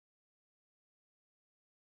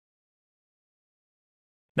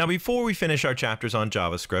Now, before we finish our chapters on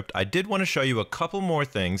JavaScript, I did want to show you a couple more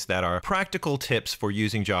things that are practical tips for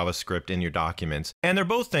using JavaScript in your documents. And they're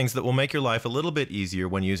both things that will make your life a little bit easier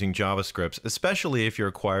when using JavaScript, especially if you're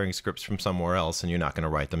acquiring scripts from somewhere else and you're not going to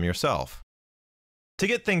write them yourself. To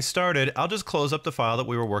get things started, I'll just close up the file that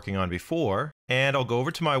we were working on before, and I'll go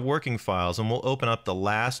over to my working files and we'll open up the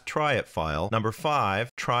last try it file, number 5,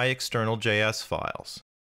 try external JS files.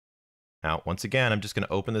 Now, once again, I'm just going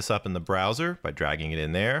to open this up in the browser by dragging it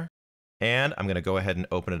in there. And I'm going to go ahead and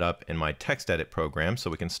open it up in my text edit program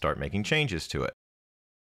so we can start making changes to it.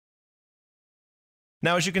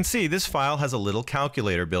 Now, as you can see, this file has a little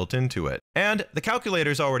calculator built into it. And the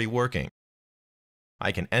calculator is already working.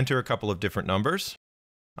 I can enter a couple of different numbers.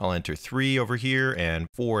 I'll enter 3 over here and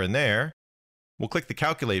 4 in there. We'll click the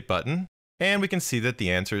calculate button, and we can see that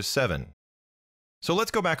the answer is 7. So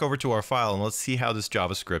let's go back over to our file and let's see how this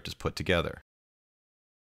JavaScript is put together.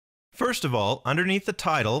 First of all, underneath the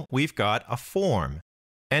title, we've got a form.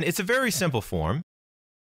 And it's a very simple form.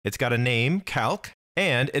 It's got a name, calc,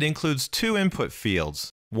 and it includes 2 input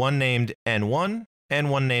fields, one named N1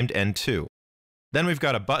 and one named N2. Then we've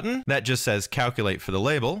got a button that just says calculate for the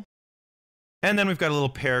label. And then we've got a little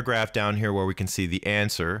paragraph down here where we can see the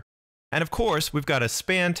answer. And of course, we've got a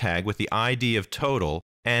span tag with the ID of total,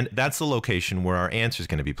 and that's the location where our answer is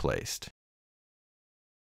going to be placed.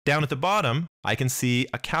 Down at the bottom, I can see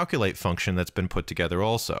a calculate function that's been put together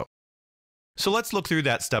also. So let's look through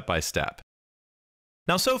that step by step.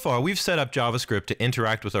 Now, so far, we've set up JavaScript to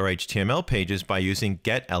interact with our HTML pages by using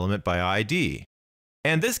getElementById.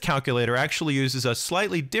 And this calculator actually uses a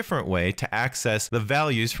slightly different way to access the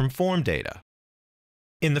values from form data.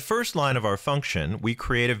 In the first line of our function, we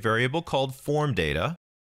create a variable called formData,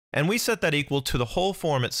 and we set that equal to the whole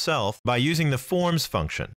form itself by using the forms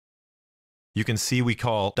function. You can see we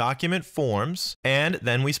call document forms, and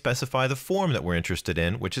then we specify the form that we're interested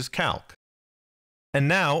in, which is calc. And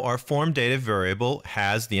now our form data variable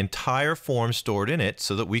has the entire form stored in it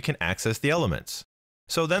so that we can access the elements.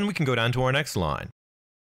 So then we can go down to our next line.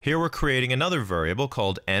 Here we're creating another variable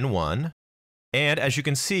called N1. And as you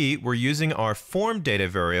can see, we're using our form data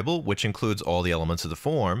variable, which includes all the elements of the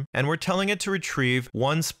form, and we're telling it to retrieve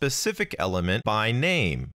one specific element by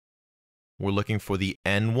name. We're looking for the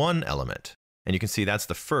N1 element. And you can see that's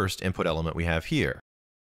the first input element we have here.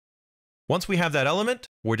 Once we have that element,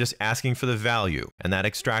 we're just asking for the value, and that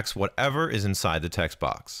extracts whatever is inside the text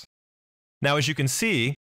box. Now, as you can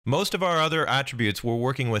see, most of our other attributes we're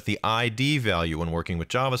working with the ID value when working with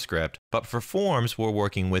JavaScript, but for forms we're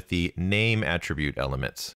working with the name attribute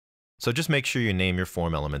elements. So just make sure you name your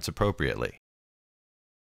form elements appropriately.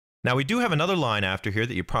 Now we do have another line after here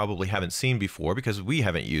that you probably haven't seen before because we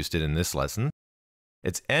haven't used it in this lesson.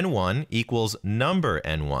 It's N1 equals number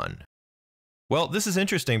N1. Well, this is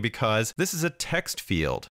interesting because this is a text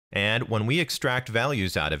field, and when we extract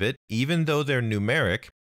values out of it, even though they're numeric,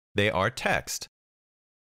 they are text.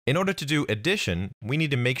 In order to do addition, we need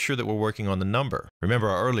to make sure that we're working on the number. Remember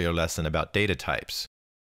our earlier lesson about data types.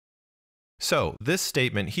 So this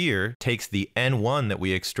statement here takes the N1 that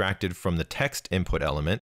we extracted from the text input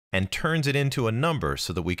element and turns it into a number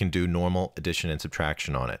so that we can do normal addition and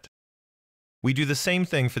subtraction on it. We do the same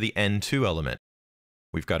thing for the N2 element.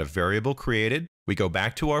 We've got a variable created. We go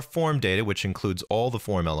back to our form data, which includes all the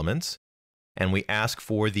form elements, and we ask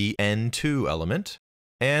for the N2 element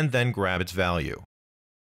and then grab its value.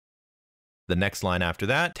 The next line after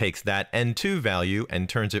that takes that N2 value and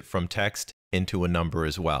turns it from text into a number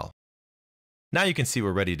as well. Now you can see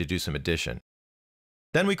we're ready to do some addition.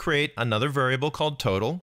 Then we create another variable called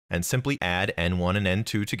total and simply add N1 and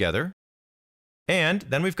N2 together. And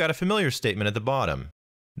then we've got a familiar statement at the bottom.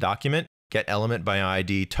 Document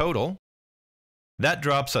getElementById total. That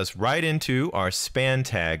drops us right into our span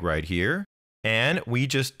tag right here. And we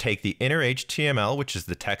just take the inner HTML, which is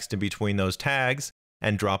the text in between those tags,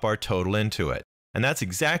 and drop our total into it. And that's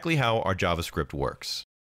exactly how our JavaScript works.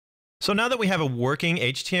 So now that we have a working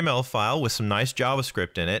HTML file with some nice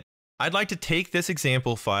JavaScript in it, I'd like to take this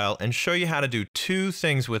example file and show you how to do 2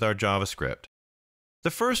 things with our JavaScript. The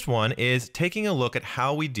first one is taking a look at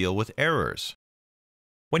how we deal with errors.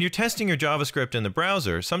 When you're testing your JavaScript in the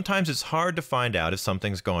browser, sometimes it's hard to find out if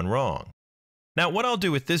something's gone wrong. Now, what I'll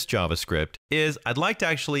do with this JavaScript is I'd like to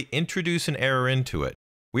actually introduce an error into it.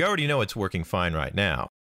 We already know it's working fine right now.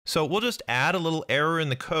 So we'll just add a little error in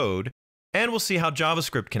the code, and we'll see how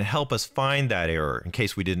JavaScript can help us find that error in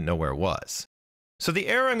case we didn't know where it was. So the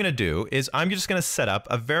error I'm going to do is I'm just going to set up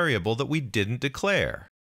a variable that we didn't declare.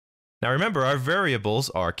 Now remember, our variables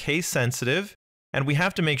are case sensitive, and we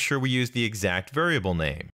have to make sure we use the exact variable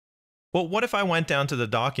name. Well, what if I went down to the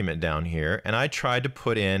document down here and I tried to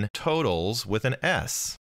put in totals with an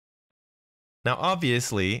S? Now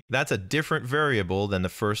obviously, that's a different variable than the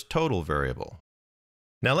first total variable.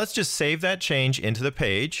 Now let's just save that change into the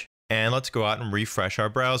page, and let's go out and refresh our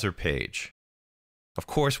browser page. Of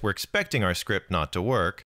course, we're expecting our script not to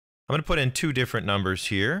work. I'm going to put in two different numbers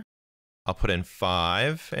here. I'll put in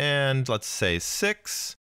 5 and let's say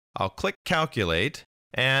 6. I'll click calculate,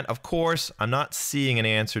 and of course, I'm not seeing an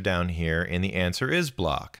answer down here in the answer is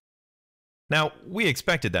block. Now, we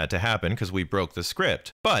expected that to happen because we broke the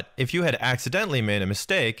script, but if you had accidentally made a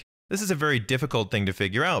mistake, this is a very difficult thing to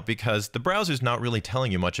figure out because the browser's not really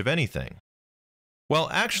telling you much of anything. Well,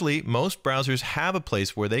 actually, most browsers have a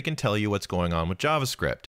place where they can tell you what's going on with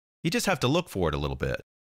JavaScript. You just have to look for it a little bit.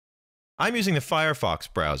 I'm using the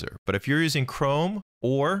Firefox browser, but if you're using Chrome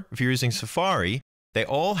or if you're using Safari, they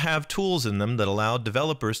all have tools in them that allow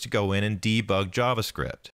developers to go in and debug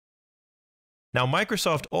JavaScript. Now,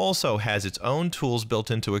 Microsoft also has its own tools built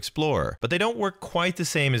into Explorer, but they don't work quite the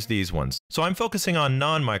same as these ones, so I'm focusing on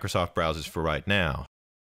non-Microsoft browsers for right now.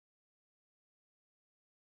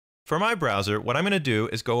 For my browser, what I'm going to do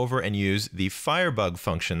is go over and use the Firebug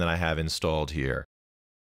function that I have installed here.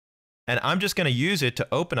 And I'm just going to use it to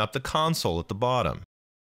open up the console at the bottom.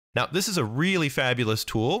 Now, this is a really fabulous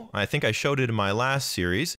tool. I think I showed it in my last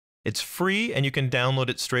series. It's free and you can download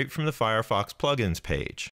it straight from the Firefox plugins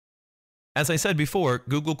page. As I said before,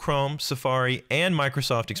 Google Chrome, Safari, and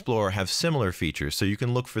Microsoft Explorer have similar features, so you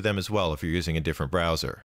can look for them as well if you're using a different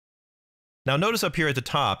browser. Now notice up here at the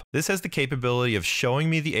top, this has the capability of showing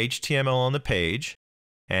me the HTML on the page,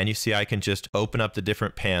 and you see I can just open up the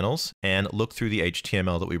different panels and look through the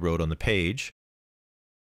HTML that we wrote on the page.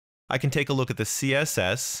 I can take a look at the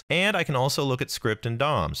CSS, and I can also look at script and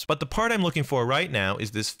DOMs. But the part I'm looking for right now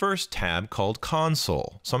is this first tab called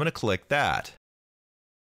Console, so I'm going to click that.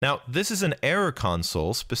 Now, this is an error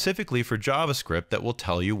console specifically for JavaScript that will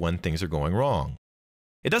tell you when things are going wrong.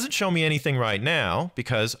 It doesn't show me anything right now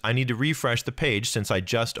because I need to refresh the page since I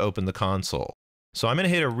just opened the console. So I'm going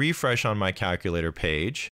to hit a refresh on my calculator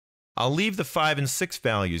page. I'll leave the 5 and 6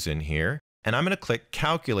 values in here, and I'm going to click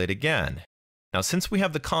Calculate again. Now, since we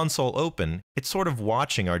have the console open, it's sort of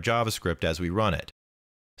watching our JavaScript as we run it.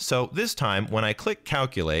 So this time, when I click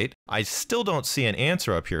Calculate, I still don't see an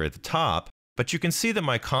answer up here at the top, but you can see that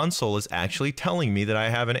my console is actually telling me that I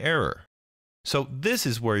have an error. So this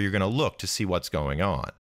is where you're going to look to see what's going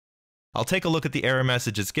on. I'll take a look at the error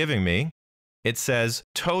message it's giving me. It says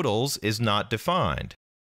totals is not defined.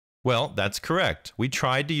 Well, that's correct. We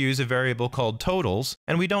tried to use a variable called totals,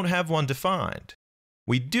 and we don't have one defined.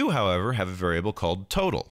 We do, however, have a variable called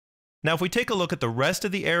total. Now, if we take a look at the rest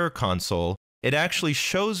of the error console, it actually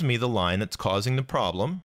shows me the line that's causing the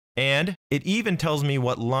problem, and it even tells me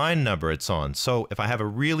what line number it's on. So if I have a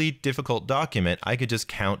really difficult document, I could just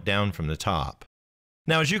count down from the top.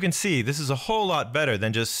 Now, as you can see, this is a whole lot better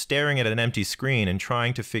than just staring at an empty screen and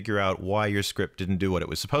trying to figure out why your script didn't do what it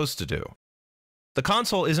was supposed to do. The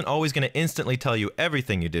console isn't always going to instantly tell you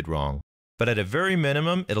everything you did wrong, but at a very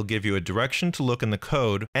minimum, it'll give you a direction to look in the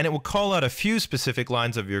code, and it will call out a few specific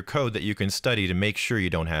lines of your code that you can study to make sure you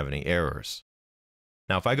don't have any errors.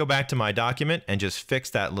 Now, if I go back to my document and just fix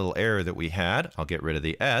that little error that we had, I'll get rid of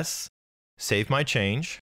the S, save my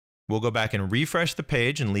change. We'll go back and refresh the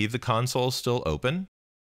page and leave the console still open.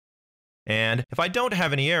 And if I don't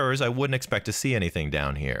have any errors, I wouldn't expect to see anything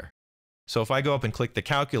down here. So if I go up and click the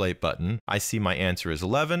Calculate button, I see my answer is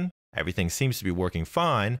 11, everything seems to be working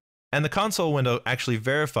fine, and the console window actually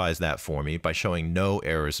verifies that for me by showing no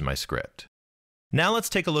errors in my script. Now let's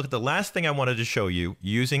take a look at the last thing I wanted to show you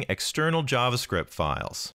using external JavaScript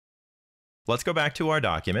files. Let's go back to our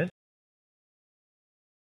document.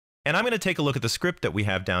 And I'm going to take a look at the script that we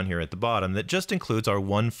have down here at the bottom that just includes our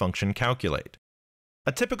one function calculate.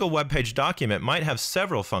 A typical web page document might have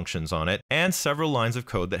several functions on it and several lines of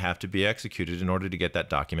code that have to be executed in order to get that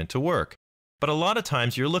document to work. But a lot of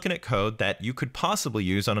times you're looking at code that you could possibly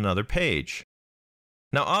use on another page.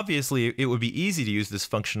 Now obviously it would be easy to use this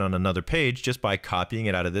function on another page just by copying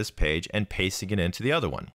it out of this page and pasting it into the other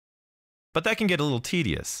one. But that can get a little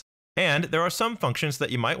tedious. And there are some functions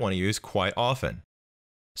that you might want to use quite often.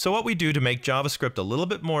 So what we do to make JavaScript a little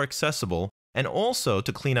bit more accessible and also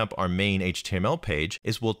to clean up our main HTML page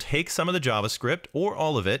is we'll take some of the JavaScript or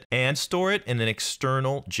all of it and store it in an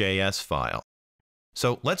external JS file.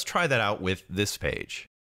 So let's try that out with this page.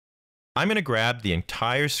 I'm going to grab the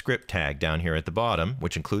entire script tag down here at the bottom,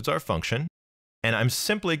 which includes our function, and I'm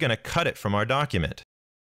simply going to cut it from our document.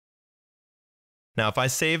 Now if I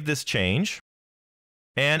save this change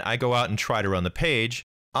and I go out and try to run the page,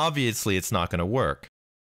 obviously it's not going to work.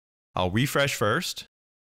 I'll refresh first,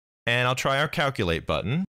 and I'll try our Calculate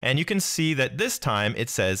button, and you can see that this time it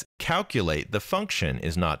says Calculate, the function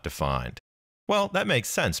is not defined. Well, that makes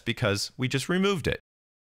sense because we just removed it.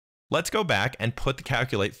 Let's go back and put the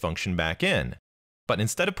calculate function back in. But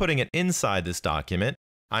instead of putting it inside this document,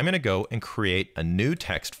 I'm going to go and create a new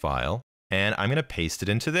text file, and I'm going to paste it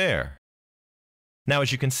into there. Now,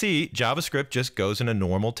 as you can see, JavaScript just goes in a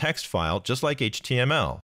normal text file, just like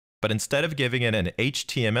HTML. But instead of giving it an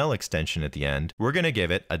HTML extension at the end, we're going to give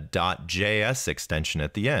it a .js extension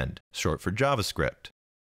at the end, short for JavaScript.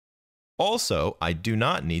 Also, I do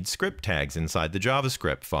not need script tags inside the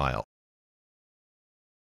JavaScript file.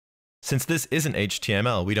 Since this isn't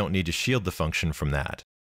HTML, we don't need to shield the function from that.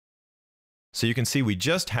 So you can see we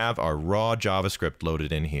just have our raw JavaScript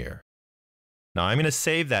loaded in here. Now I'm going to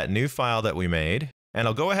save that new file that we made, and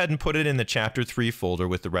I'll go ahead and put it in the Chapter 3 folder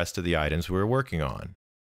with the rest of the items we were working on.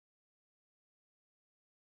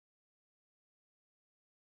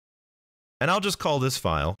 And I'll just call this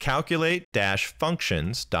file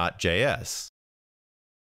calculate-functions.js.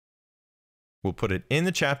 We'll put it in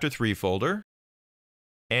the Chapter 3 folder.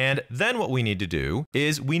 And then what we need to do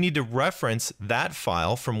is we need to reference that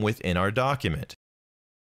file from within our document.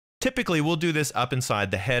 Typically, we'll do this up inside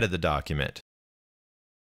the head of the document.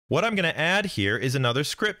 What I'm going to add here is another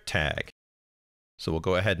script tag. So we'll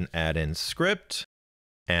go ahead and add in script,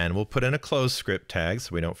 and we'll put in a close script tag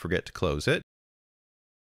so we don't forget to close it.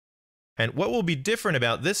 And what will be different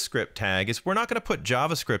about this script tag is we're not going to put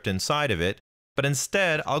JavaScript inside of it, but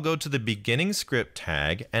instead I'll go to the beginning script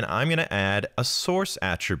tag and I'm going to add a source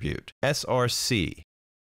attribute, src.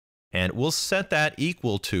 And we'll set that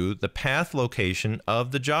equal to the path location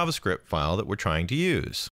of the JavaScript file that we're trying to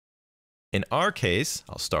use. In our case,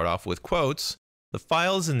 I'll start off with quotes. The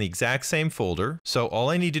file is in the exact same folder, so all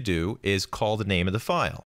I need to do is call the name of the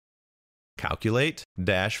file,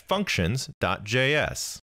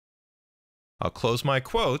 calculate-functions.js. I'll close my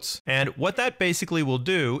quotes, and what that basically will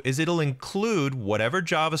do is it'll include whatever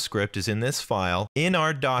JavaScript is in this file in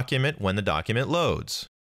our document when the document loads.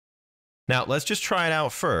 Now let's just try it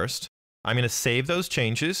out first. I'm going to save those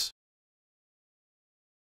changes.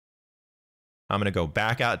 I'm going to go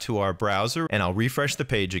back out to our browser and I'll refresh the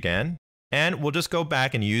page again. And we'll just go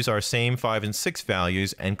back and use our same 5 and 6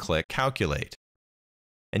 values and click calculate.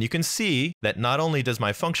 And you can see that not only does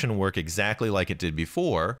my function work exactly like it did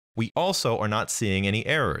before, we also are not seeing any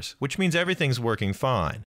errors, which means everything's working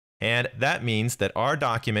fine. And that means that our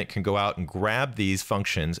document can go out and grab these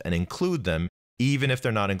functions and include them even if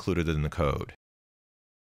they're not included in the code.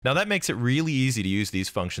 Now that makes it really easy to use these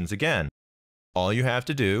functions again. All you have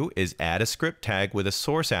to do is add a script tag with a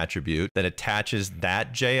source attribute that attaches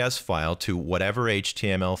that JS file to whatever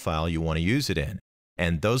HTML file you want to use it in.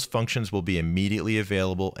 And those functions will be immediately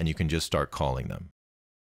available and you can just start calling them.